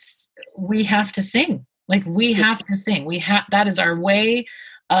 but we have to sing. Like we have to sing. That is our way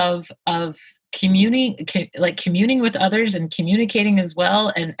of communing with others and communicating as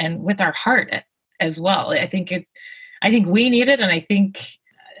well, and with our heart as well. I think we need it, and I think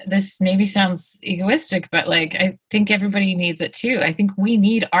this maybe sounds egoistic, but like I think everybody needs it too. I think we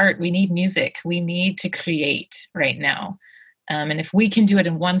need art, we need music, we need to create right now. And if we can do it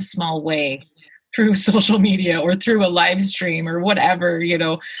in one small way through social media or through a live stream or whatever,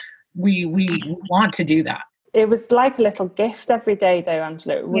 we want to do that. It was like a little gift every day, though,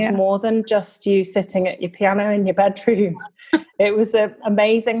 Angela. It was more than just you sitting at your piano in your bedroom. It was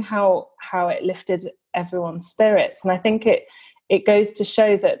amazing how it lifted everyone's spirits. And I think it goes to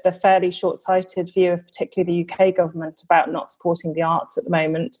show that the fairly short-sighted view of particularly the UK government about not supporting the arts at the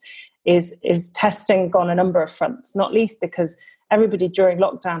moment is testing on a number of fronts, not least because everybody during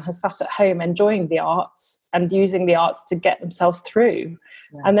lockdown has sat at home enjoying the arts and using the arts to get themselves through.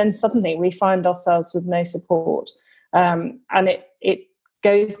 Yeah. And then suddenly we find ourselves with no support. And it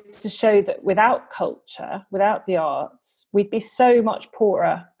goes to show that without culture, without the arts, we'd be so much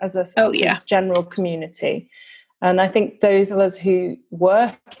poorer as a general community. And I think those of us who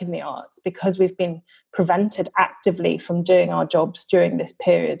work in the arts, because we've been prevented actively from doing our jobs during this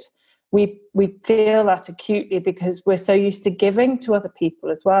period, we feel that acutely because we're so used to giving to other people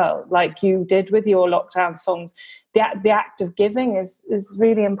as well, like you did with your lockdown songs. The act of giving is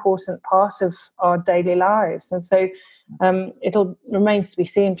really important part of our daily lives. And so it'll remains to be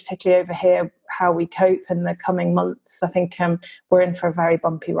seen, particularly over here, how we cope in the coming months. I think we're in for a very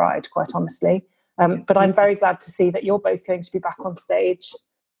bumpy ride, quite honestly. But I'm very glad to see that you're both going to be back on stage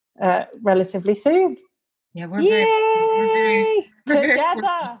relatively soon. Yeah, we're very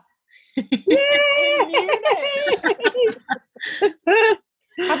together.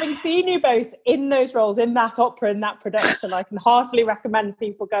 Having seen you both in those roles, in that opera, in that production, I can heartily recommend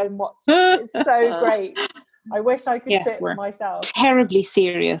people go and watch. It's so great. I wish I could sit with myself. Terribly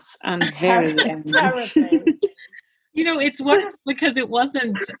serious and very terribly. It's wonderful because it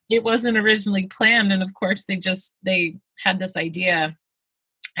wasn't originally planned, and of course they had this idea,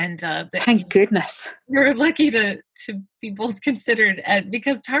 and thank goodness we're lucky to be both considered,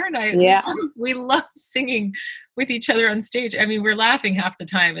 because Tara and I we love singing with each other on stage. I mean, we're laughing half the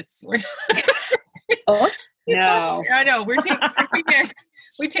time. We're us? No, I know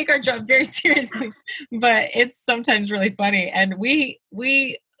we take our job very seriously, but it's sometimes really funny, and we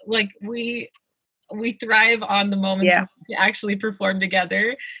thrive on the moments we actually perform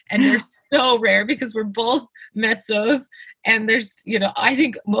together, and they're so rare because we're both mezzos, and there's I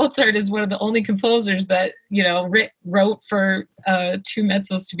think Mozart is one of the only composers that wrote for two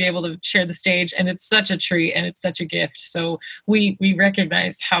mezzos to be able to share the stage, and it's such a treat and it's such a gift. So we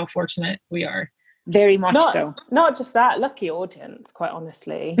recognize how fortunate we are. Very much so. Not just that, lucky audience, quite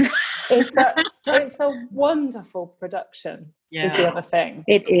honestly. It's a wonderful production. Yeah. Is the other thing.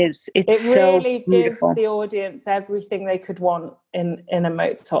 It is. It really so gives the audience everything they could want in a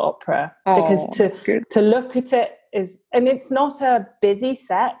Mozart opera. Because to look at it is, and it's not a busy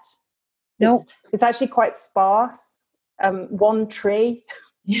set. No, it's actually quite sparse. One tree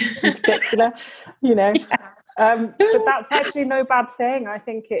in particular, Yes. But that's actually no bad thing. I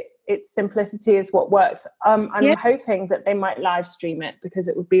think its simplicity is what works. I'm hoping that they might live stream it, because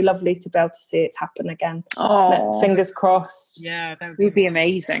it would be lovely to be able to see it happen again. Oh, fingers crossed. Yeah, that would be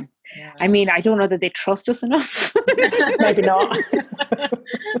amazing. Yeah. I mean, I don't know that they trust us enough. Maybe not.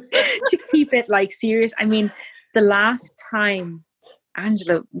 To keep it serious. I mean, the last time,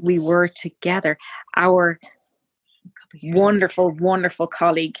 Angela, we were together, our wonderful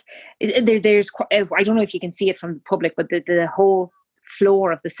colleague, there's I don't know if you can see it from the public, but the whole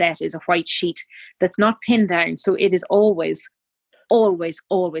floor of the set is a white sheet that's not pinned down, so it is always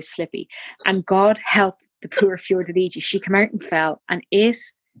slippy, and God help the poor Fiordiligi. She came out and fell, and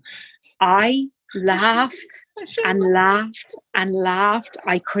I laughed and laughed and laughed.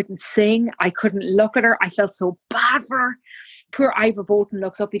 I couldn't sing, I couldn't look at her, I felt so bad for her. Poor Ivor Bolton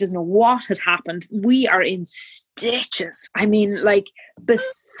looks up, he doesn't know what had happened. We are in stitches. I mean,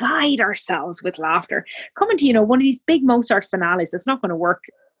 beside ourselves with laughter. Coming to, one of these big Mozart finales that's not going to work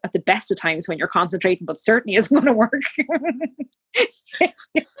at the best of times when you're concentrating, but certainly isn't going to work if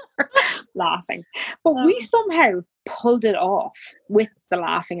you're laughing. But we somehow pulled it off with the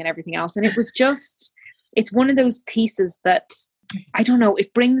laughing and everything else. And it was it's one of those pieces that, I don't know,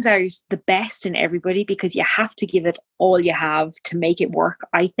 it brings out the best in everybody, because you have to give it all you have to make it work,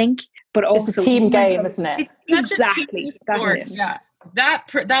 I think. But also, it's a team game, isn't it? Exactly. That's it. Yeah. that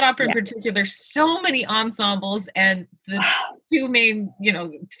opera in particular, there's so many ensembles, and the two main,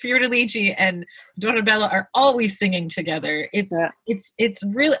 Fiordalici and Dorabella are always singing together. It's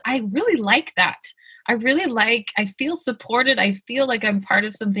really, I really like that. I feel supported. I feel like I'm part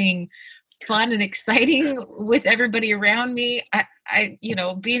of something fun and exciting with everybody around me. I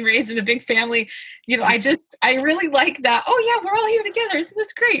being raised in a big family, I really like that. Oh yeah, we're all here together. Isn't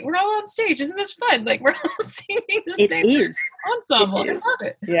this great? We're all on stage. Isn't this fun? Like, we're all singing the same ensemble. I love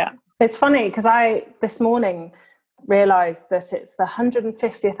it. Yeah. It's funny because I, this morning, realised that it's the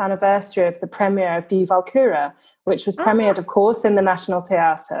 150th anniversary of the premiere of Die Walküre, which was premiered, of course, in the National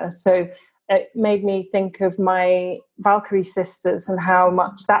Theatre. So it made me think of my Valkyrie sisters and how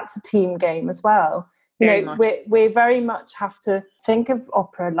much that's a team game as well. We very much have to think of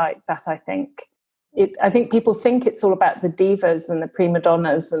opera like that, I think. I think people think it's all about the divas and the prima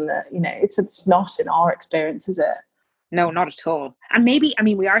donnas and it's not in our experience, is it? No, not at all. And maybe,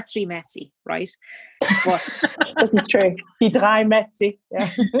 we are three mezzi, right? But this is true. Die drei mezzi. Yeah.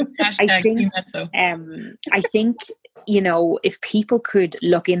 I think, if people could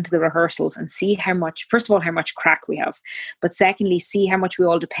look into the rehearsals and see how much crack we have, but secondly, see how much we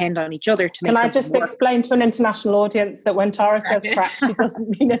all depend on each other to make Can I just explain to an international audience that when Tara says crack, she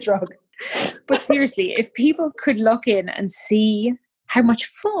doesn't mean a drug. But seriously, if people could look in and see how much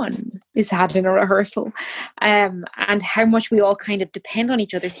fun is had in a rehearsal, and how much we all kind of depend on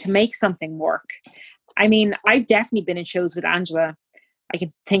each other to make something work. I've definitely been in shows with Angela. I can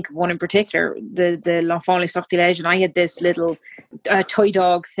think of one in particular, the L'Enfant les Sortilèges, and I had this little toy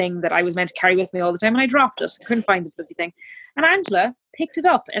dog thing that I was meant to carry with me all the time, and I dropped it. Couldn't find the bloody thing. And Angela picked it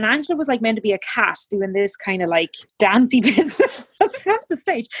up, and Angela was like meant to be a cat doing this kind of like dancey business at the front of the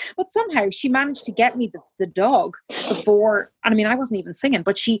stage. But somehow she managed to get me the dog before, and I wasn't even singing,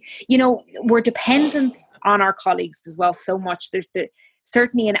 but she, we're dependent on our colleagues as well so much. There's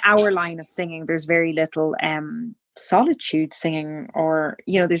certainly in our line of singing, there's very little solitude singing, or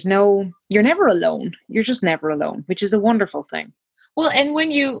you're never alone. You're just never alone, which is a wonderful thing. Well, and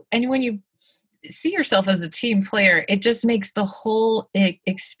when you see yourself as a team player, it just makes the whole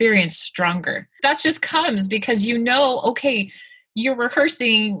experience stronger. That just comes because okay, you're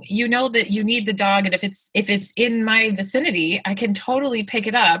rehearsing, that you need the dog, and if it's in my vicinity, I can totally pick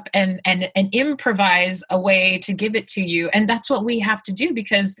it up and improvise a way to give it to you. And that's what we have to do,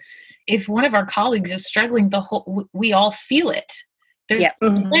 because if one of our colleagues is struggling, we all feel it.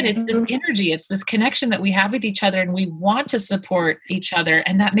 It's this energy, it's this connection that we have with each other, and we want to support each other,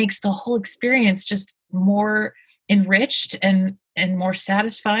 and that makes the whole experience just more enriched and more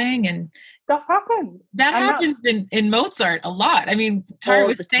satisfying. And stuff happens. That happens in Mozart a lot. Tara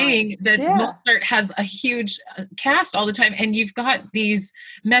was saying that Mozart has a huge cast all the time, and you've got these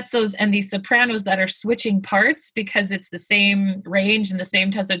mezzos and these sopranos that are switching parts because it's the same range and the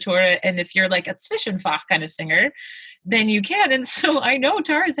same tessitura. And if you're like a Zwischenfach kind of singer, then you can. And so I know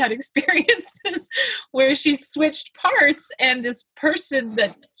Tara's had experiences where she's switched parts, and this person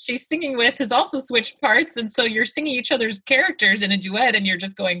that she's singing with has also switched parts. And so you're singing each other's characters in a duet, and you're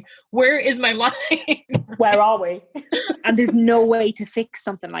just going, where is my line? Where are we? And there's no way to fix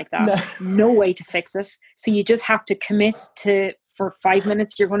something like that. No way to fix it. So you just have to commit to, for 5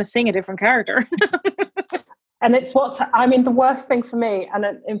 minutes, you're going to sing a different character. And it's the worst thing for me. And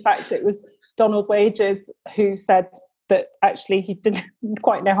in fact, it was Donald Wages who said that actually he didn't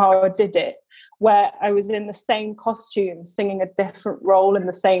quite know how I did it, where I was in the same costume singing a different role in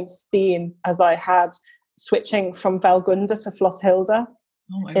the same scene as I had switching from Welgunda to Flosshilde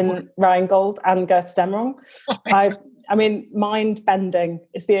in Rheingold and Götterdämmerung. Mind bending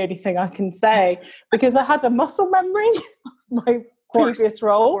is the only thing I can say, because I had a muscle memory of my previous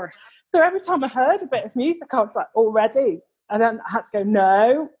role. So every time I heard a bit of music, I was like, already. And then I had to go,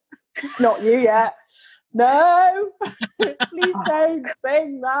 no, it's not you yet. No, please don't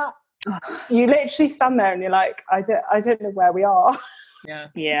sing that. You literally stand there and you're like, I don't know where we are.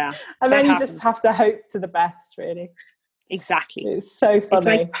 Yeah. And then you just have to hope to the best, really. Exactly. It's so funny. It's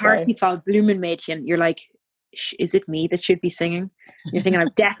like Parsifal Blumenmädchen. You're like, is it me that should be singing? You're thinking,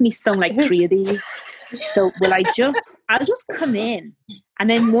 I've definitely sung like 3 of these. So I'll just come in. And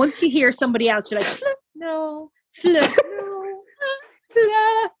then once you hear somebody else, you're like, flip, no, flip, no,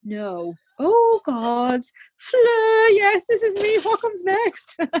 flip, no. Oh God, Fleur, yes, this is me. What comes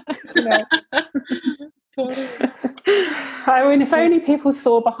next? If only people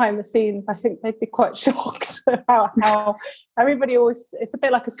saw behind the scenes, I think they'd be quite shocked about how everybody it's a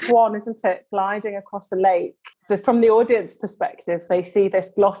bit like a swan, isn't it, gliding across a lake. So from the audience perspective, they see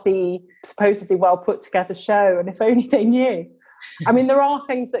this glossy, supposedly well put together show, and if only they knew. I mean, there are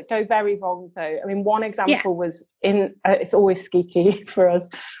things that go very wrong, though. I mean, one example was in, it's always skeeky for us,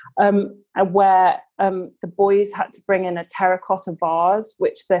 where the boys had to bring in a terracotta vase,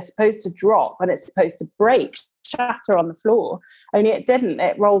 which they're supposed to drop and it's supposed to break, shatter on the floor. Only it didn't.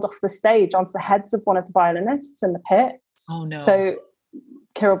 It rolled off the stage onto the heads of one of the violinists in the pit. Oh, no. So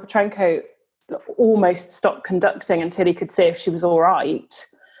Kirill Petrenko almost stopped conducting until he could see if she was all right.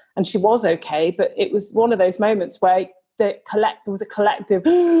 And she was okay, but it was one of those moments where there was a collective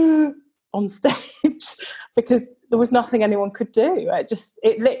on stage because there was nothing anyone could do.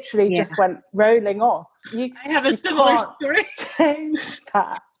 It literally just went rolling off. I have a similar story. Change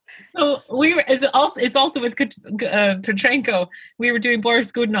that. So it's also with Petrenko. We were doing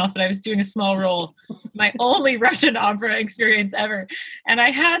Boris Godunov, and I was doing a small role. My only Russian opera experience ever, and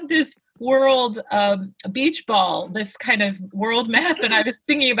I had this world beach ball, this kind of world map, and I was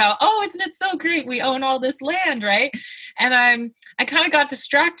singing about, oh, isn't it so great, we own all this land, right? And I kind of got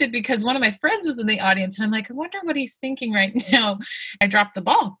distracted because one of my friends was in the audience, and I'm like, I wonder what he's thinking right now. I dropped the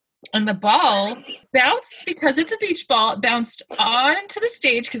ball, and the ball bounced, because it's a beach ball, it bounced onto the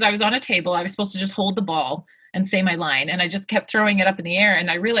stage because I was on a table. I was supposed to just hold the ball and say my line, and I just kept throwing it up in the air,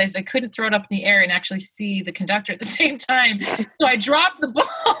 and I realized I couldn't throw it up in the air and actually see the conductor at the same time. So I dropped the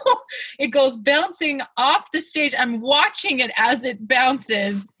ball. It goes bouncing off the stage. I'm watching it as it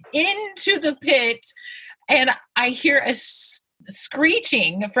bounces into the pit, and I hear a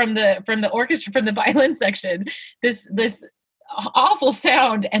screeching from the orchestra, from the violin section, this awful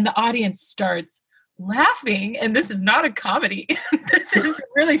sound, and the audience starts laughing, and this is not a comedy. This is a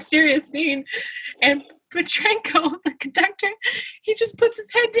really serious scene. And Petrenko, the conductor, he just puts his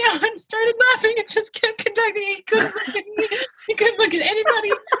head down and started laughing and just kept conducting. He couldn't look at me. He couldn't look at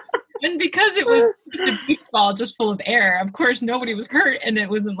anybody. And because it was just a beach ball just full of air, of course, nobody was hurt, and it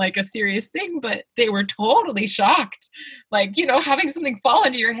wasn't like a serious thing, but they were totally shocked. Like, having something fall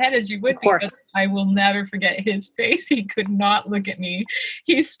into your head as you would be. But I will never forget his face. He could not look at me.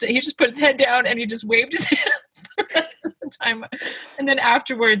 He just put his head down and he just waved his hands the rest of the time. And then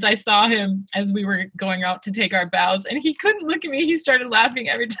afterwards, I saw him as we were going out to take our bows, and he couldn't look at me. He started laughing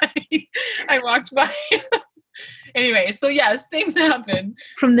every time I walked by him. Anyway, so yes, things happen.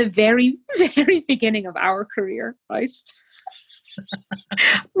 From the very, very beginning of our career, right?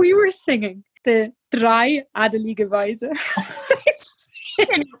 We were singing the Drei Adelige Weise.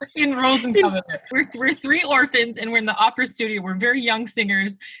 in Rosenkavallerie. We're three orphans, and we're in the opera studio. We're very young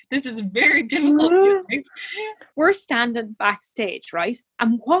singers. This is very difficult music. We're standing backstage, right?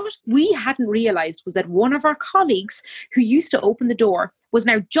 And what we hadn't realized was that one of our colleagues who used to open the door was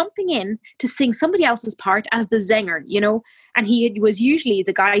now jumping in to sing somebody else's part as the Sänger, and he was usually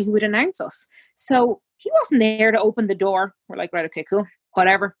the guy who would announce us. So he wasn't there to open the door. We're like, right, okay, cool,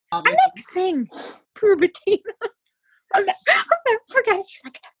 whatever. Obviously. And next thing, poor Bettina, I'll never forget it. She's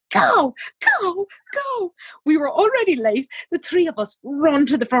like, go. We were already late. The three of us run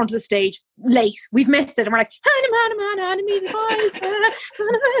to the front of the stage, late. We've missed it. And we're like,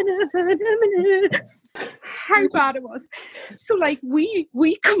 how bad it was. So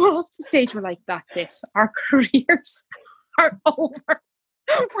we come off the stage. We're like, that's it. Our careers are over.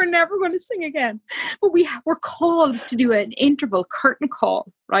 We're never going to sing again. But we're called to do an interval curtain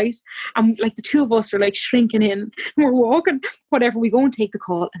call, right? And the two of us are shrinking in. We're walking, whatever. We go and take the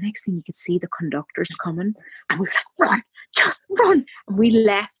call. And next thing you could see the conductors coming. And we were like, run, just run. And we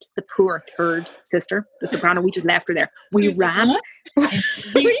left the poor third sister, the soprano. We just left her there. We ran.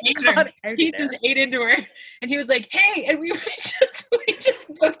 He just ate into her. And he was like, hey. And we just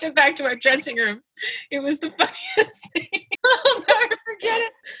booked it back to our dressing rooms. It was the funniest thing. I'll never forget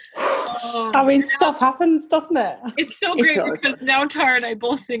it. I mean, stuff happens, doesn't it? It's so great because now Tara and I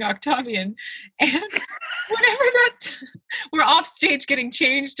both sing Octavian, and whenever we're off stage getting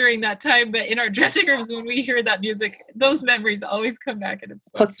changed during that time, but in our dressing rooms when we hear that music, those memories always come back, and it's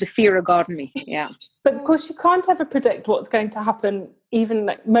puts the fear of God in me. Yeah, but of course you can't ever predict what's going to happen, even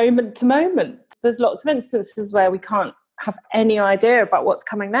moment to moment. There's lots of instances where we can't have any idea about what's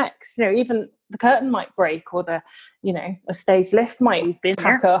coming next. Even the curtain might break, or a stage lift might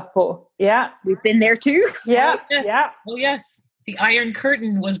pack up, or we've been there too. Yeah. Oh yes, the Iron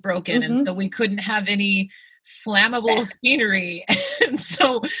Curtain was broken, and so we couldn't have any flammable scenery. And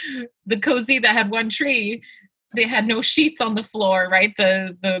so the cozy that had one tree, they had no sheets on the floor, right?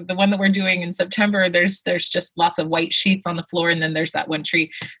 The one that we're doing in September, there's just lots of white sheets on the floor, and then there's that one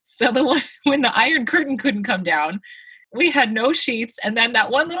tree. So when the Iron Curtain couldn't come down, we had no sheets, and then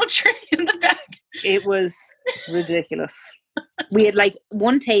that one little tree in the back. It was ridiculous. We had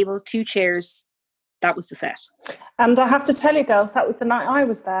one table, two chairs, that was the set. And I have to tell you, girls, that was the night I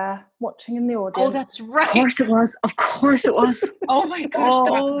was there watching in the audience. Oh, that's right. Of course it was. Of course it was. Oh my gosh,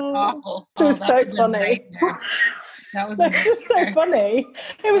 that was awful. It was so that funny. That was That's just so funny.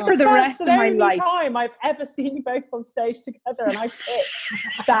 It was For the rest of my life. time I've ever seen you both on stage together, and I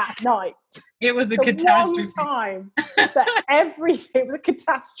picked that night. It was a The catastrophe. one time that it was a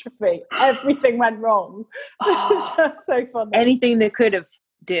catastrophe. Everything went wrong. It's just so funny. Anything they could have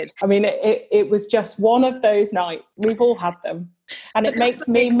did. I mean, it was just one of those nights. We've all had them, and it makes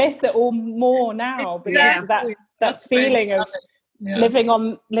me miss it all more now. Because Exactly. that That's feeling of living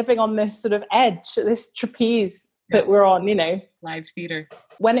on this sort of edge, this trapeze that we're on, you know. Live theatre.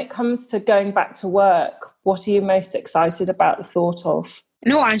 When it comes to going back to work, what are you most excited about the thought of?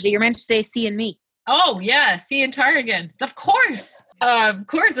 No, Angela, you're meant to say seeing me. Oh yeah, see and Tara again. Of course. Of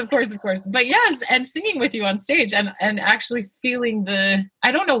course. But yes, and singing with you on stage and actually feeling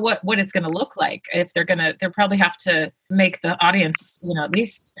I don't know what it's gonna look like. If they'll probably have to make the audience, you know, at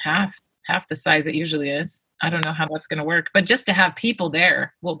least half the size it usually is. I don't know how that's gonna work. But just to have people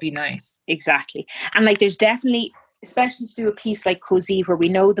there will be nice. Exactly. And like there's definitely, especially to do a piece like Così, where we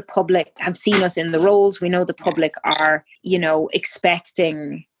know the public have seen us in the roles, we know the public are, you know,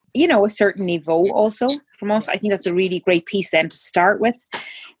 expecting, you know, a certain niveau also from us. I think that's a really great piece then to start with.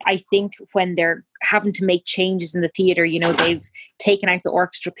 I think when they're having to make changes in the theatre, you know, they've taken out the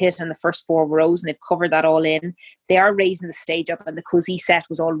orchestra pit and the first 4 rows and they've covered that all in. They are raising the stage up, and the Così set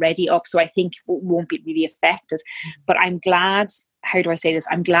was already up, so I think it won't be really affected. But I'm glad, how do I say this?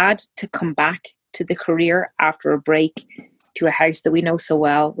 I'm glad to come back to the career after a break, to a house that we know so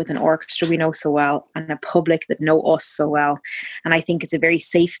well, with an orchestra we know so well, and a public that know us so well. And I think it's a very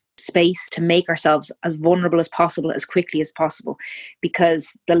safe space to make ourselves as vulnerable as possible, as quickly as possible,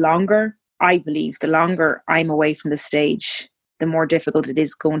 because the longer I'm away from the stage, the more difficult it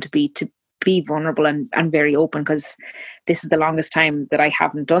is going to be vulnerable and very open, because this is the longest time that I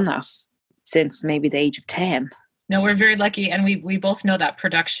haven't done that since maybe the age of 10. No, we're very lucky, and we both know that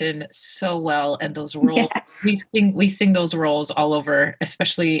production so well, and those roles. Yes. We sing those roles all over,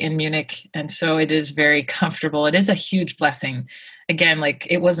 especially in Munich, and so it is very comfortable. It is a huge blessing. Again, like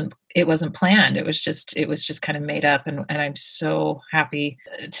it wasn't planned. It was just kind of made up, and I'm so happy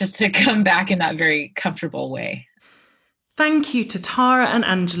just to come back in that very comfortable way. Thank you to Tara and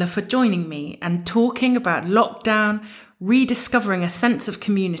Angela for joining me and talking about lockdown, rediscovering a sense of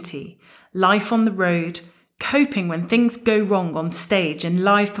community, life on the road, coping when things go wrong on stage in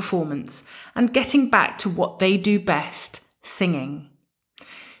live performance, and getting back to what they do best, singing.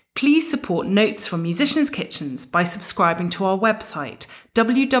 Please support Notes from Musicians' Kitchens by subscribing to our website,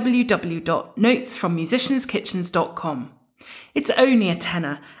 www.notesfrommusicianskitchens.com. It's only a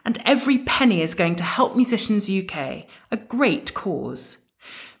tenner, and every penny is going to help Musicians UK, a great cause.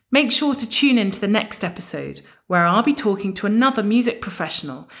 Make sure to tune in to the next episode, where I'll be talking to another music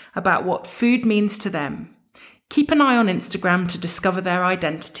professional about what food means to them. Keep an eye on Instagram to discover their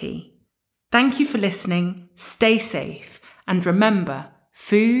identity. Thank you for listening, stay safe, and remember,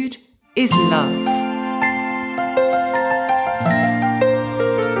 food is love.